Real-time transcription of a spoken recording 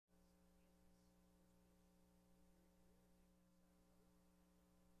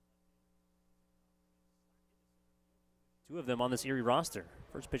Two of them on this Erie roster.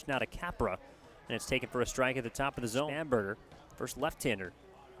 First pitch now to Capra, and it's taken for a strike at the top of the zone. Spanberger, first left-hander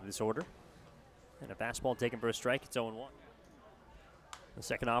of this order. And a fastball taken for a strike. It's 0-1. The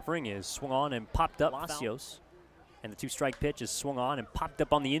second offering is swung on and popped up. Palacios. And the two-strike pitch is swung on and popped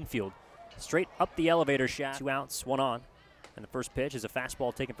up on the infield. Straight up the elevator shaft. 2 outs, 1 on. And the first pitch is a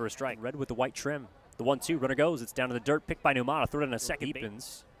fastball taken for a strike. Red with the white trim. The 1-2, runner goes. It's down to the dirt, picked by Numata. Throw it in a second.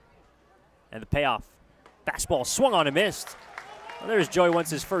 Deepens. And the payoff. Fastball swung on and missed. Well, there's Joey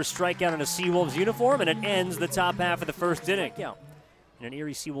Wentz's first strikeout in a Seawolves uniform, and it ends the top half of the first inning. In an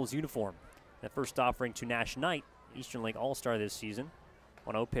Erie Seawolves uniform. The first offering to Nash Knight, Eastern League All-Star this season.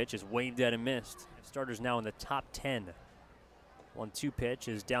 1-0 pitch is waved at and missed. Starters now in the top 10. 1-2 pitch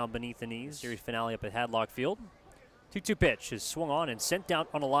is down beneath the knees. Series finale up at Hadlock Field. 2-2 pitch is swung on and sent out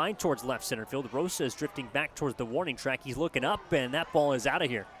on a line towards left center field. Rosa is drifting back towards the warning track. He's looking up, and that ball is out of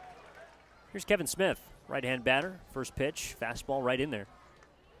here. Here's Kevin Smith, right-hand batter. First pitch, fastball right in there.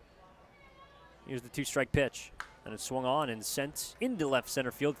 Here's the two-strike pitch. And it's swung on and sent into left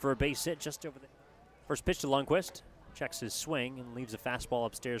center field for a base hit just over there. First pitch to Lundqvist. Checks his swing and leaves a fastball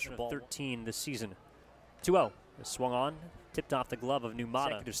upstairs for ball 13 this season. 2-0. Swung on, tipped off the glove of Numata.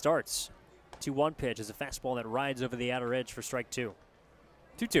 Consecutive starts. 2-1 pitch is a fastball that rides over the outer edge for strike 2.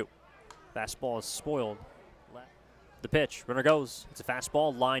 2-2. Fastball is spoiled. The pitch, runner goes. It's a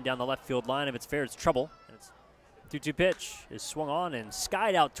fastball, line down the left field line. If it's fair, it's trouble. And it's 2-2 pitch is swung on and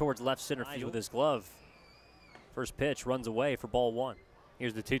skied out towards left center field with his glove. First pitch runs away for ball 1.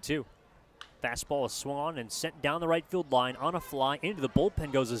 Here's the 2-2. Fastball is swung on and sent down the right field line on a fly. Into the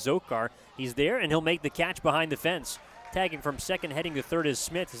bullpen goes Azokar. He's there, and he'll make the catch behind the fence. Tagging from second, heading to third is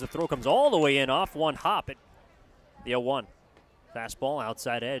Smith as the throw comes all the way in off one hop. At the 0-1. Fastball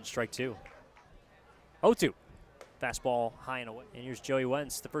outside edge, strike 2. 0-2. Fastball high and away. And here's Joey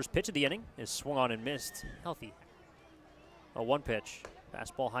Wentz. The first pitch of the inning is swung on and missed. Healthy. 0-1 pitch.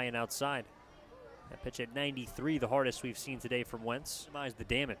 Fastball high and outside. That pitch at 93, the hardest we've seen today from Wentz. Minimize the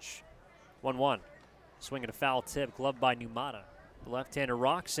damage. 1-1. Swing at a foul tip, gloved by Numata. The left-hander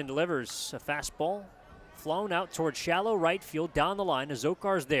rocks and delivers a fastball. Flown out towards shallow right field, down the line.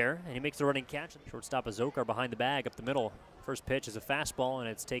 Azokar's there, and he makes the running catch. Shortstop Azokar behind the bag, up the middle. First pitch is a fastball, and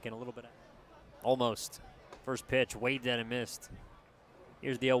it's taken a little bit out. Almost. First pitch, waved at and missed.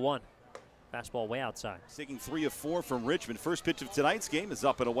 Here's the 0-1. Fastball way outside. Taking 3 of 4 from Richmond. First pitch of tonight's game is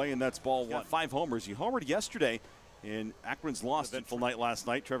up and away, and that's ball 1. 5 homers. He homered yesterday in Akron's loss. Eventful night last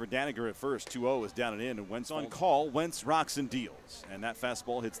night. Trevor Daniger at first. 2-0 is down and in, and Wentz on call. Wentz rocks and deals, and that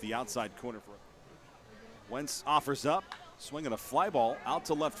fastball hits the outside corner for him. Wentz offers up, swinging a fly ball out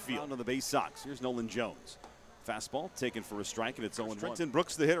to left field on the base Sox. Here's Nolan Jones. Fastball taken for a strike, and it's 0-1. Trenton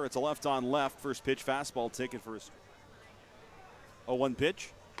Brooks the hitter. It's a left on left. First pitch fastball taken for a strike. 0-1 pitch.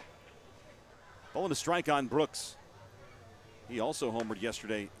 Ball and a strike on Brooks. He also homered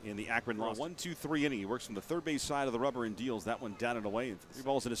yesterday in the Akron loss. 1-2-3 inning. He works from the third base side of the rubber and deals that one down and away. And 3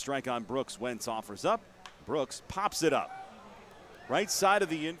 balls and a strike on Brooks. Wentz offers up. Brooks pops it up. Right side of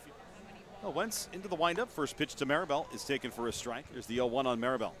the infield. Oh, Wentz into the windup. First pitch to Maribel is taken for a strike. Here's the 0-1 on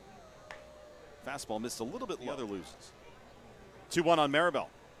Maribel. Fastball missed a little bit. The other loses. 2-1 on Maribel.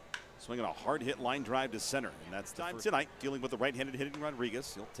 Swinging a hard hit line drive to center. And that's the time tonight. Dealing with the right-handed hitting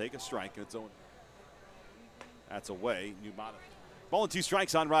Rodriguez. He'll take a strike, and it's 0. That's away. Numata. Ball and 2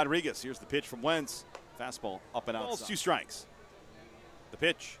 strikes on Rodriguez. Here's the pitch from Wentz. Fastball up and out. Balls 2 strikes. The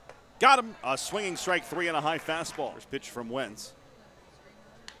pitch. Got him. A swinging strike 3 and a high fastball. First pitch from Wentz.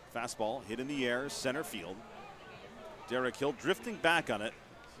 Fastball hit in the air, center field. Derek Hill drifting back on it.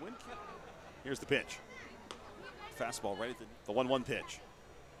 Here's the pitch. Fastball right at the 1-1 pitch.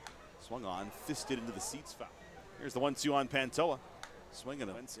 Swung on, fisted into the seats foul. Here's the 1-2 on Pantoa. Swinging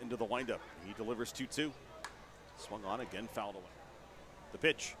it into the windup. He delivers 2-2. Swung on again, fouled away. The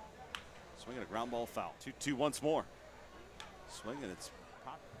pitch. Swinging a ground ball foul. 2-2 once more. Swinging, it's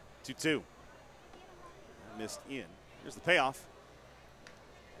popped. 2-2. Missed in. Here's the payoff.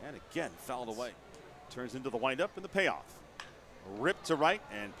 And again, fouled away. Turns into the windup and the payoff. Ripped to right,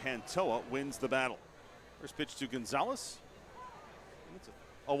 and Pantoa wins the battle. First pitch to Gonzalez.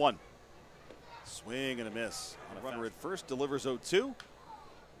 0-1. Swing and a miss. On a runner at first, delivers 0-2.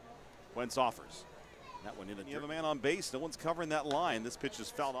 Wentz offers. That one in. You have a man on base. No one's covering that line. This pitch is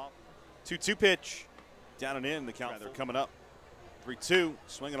fouled off. 2-2 pitch. Down and in. The count. They're coming up. 3-2.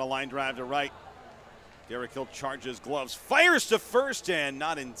 Swinging a line drive to right. Derek Hill charges gloves. Fires to first and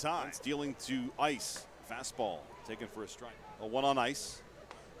not in time. It's dealing to Ice. Fastball taken for a strike. A 1 on Ice.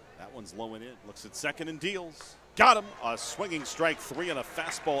 That one's low and in. Looks at second and deals. Got him. A swinging strike 3 and a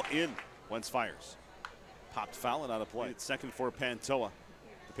fastball in. Wentz fires. Popped foul and out of play. It's second for Pantoa.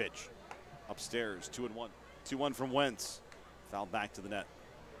 The pitch. Upstairs, 2-1. 2-1 from Wentz. Foul back to the net.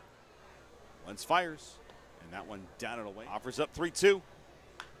 Wentz fires, and that one down and away. Offers up 3-2,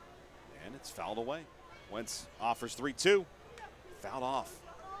 and it's fouled away. Wentz offers 3-2, fouled off.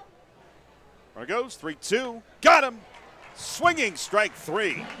 There it goes, 3-2, got him! Swinging strike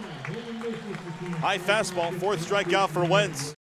 3. High fastball, fourth strikeout for Wentz.